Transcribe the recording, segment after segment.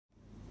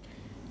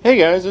Hey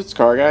guys, it's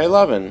Car Guy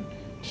 11.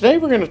 Today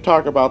we're going to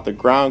talk about the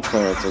ground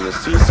clearance of the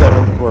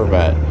C7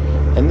 Corvette.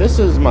 And this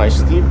is my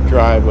steep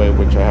driveway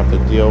which I have to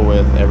deal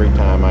with every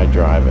time I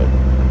drive it.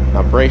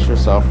 Now brace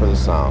yourself for the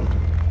sound.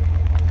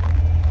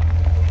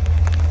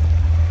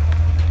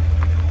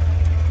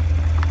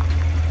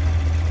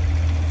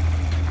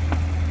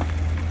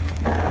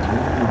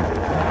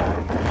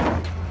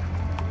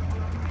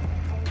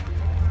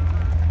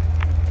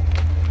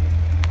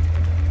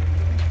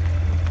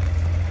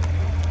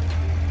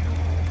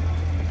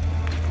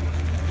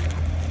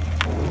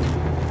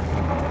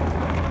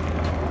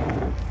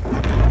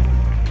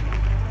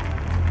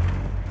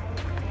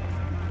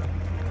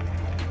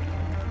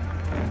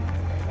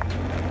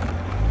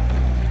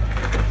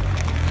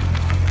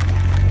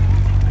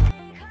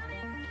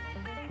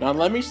 Now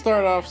let me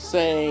start off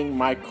saying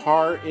my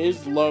car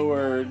is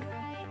lowered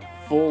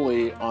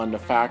fully on the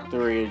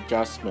factory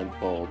adjustment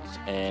bolts,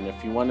 and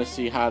if you want to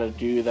see how to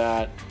do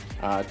that,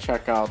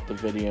 check out the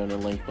video in the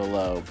link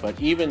below. But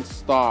even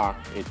stock,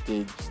 it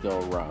did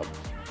still rub.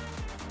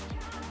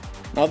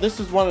 Now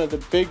this is one of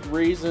the big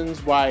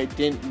reasons why I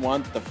didn't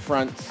want the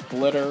front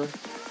splitter.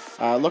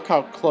 Look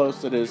how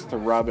close it is to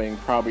rubbing,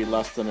 probably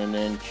less than an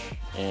inch,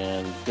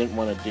 and didn't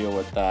want to deal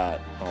with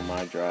that on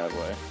my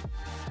driveway.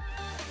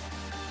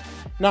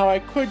 Now I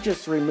could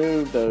just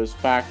remove those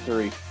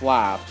factory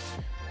flaps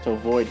to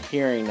avoid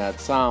hearing that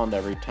sound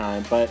every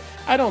time, but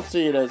I don't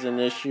see it as an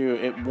issue.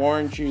 It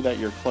warns you that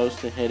you're close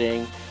to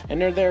hitting,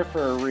 and they're there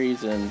for a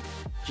reason.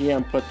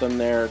 GM put them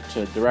there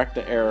to direct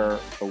the air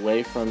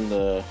away from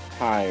the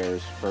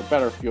tires for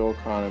better fuel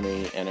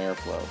economy and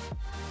airflow.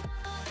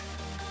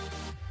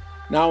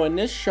 Now in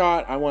this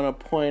shot, I want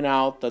to point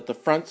out that the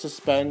front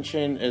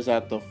suspension is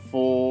at the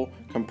full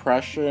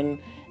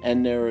compression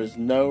and there is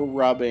no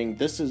rubbing.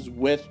 This is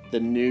with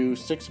the new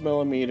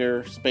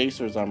 6mm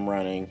spacers I'm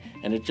running,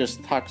 and it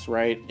just tucks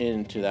right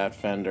into that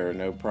fender,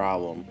 no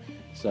problem.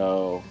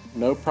 So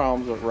no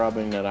problems with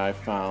rubbing that I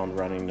found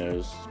running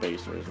those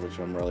spacers, which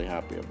I'm really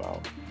happy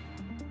about.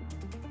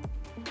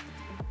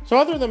 So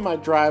other than my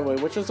driveway,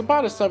 which is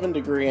about a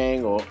 7-degree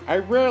angle, I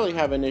rarely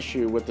have an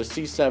issue with the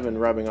C7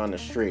 rubbing on the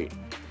street.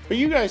 But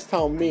you guys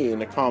tell me in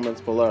the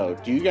comments below,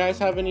 do you guys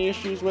have any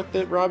issues with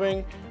it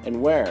rubbing, and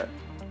where?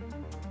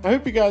 I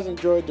hope you guys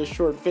enjoyed this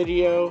short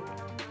video.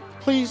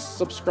 Please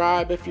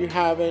subscribe if you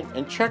haven't,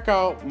 and check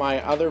out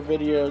my other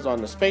videos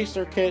on the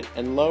spacer kit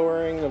and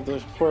lowering of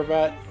the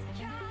Corvette.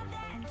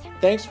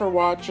 Thanks for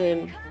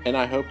watching, and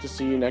I hope to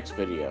see you next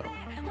video.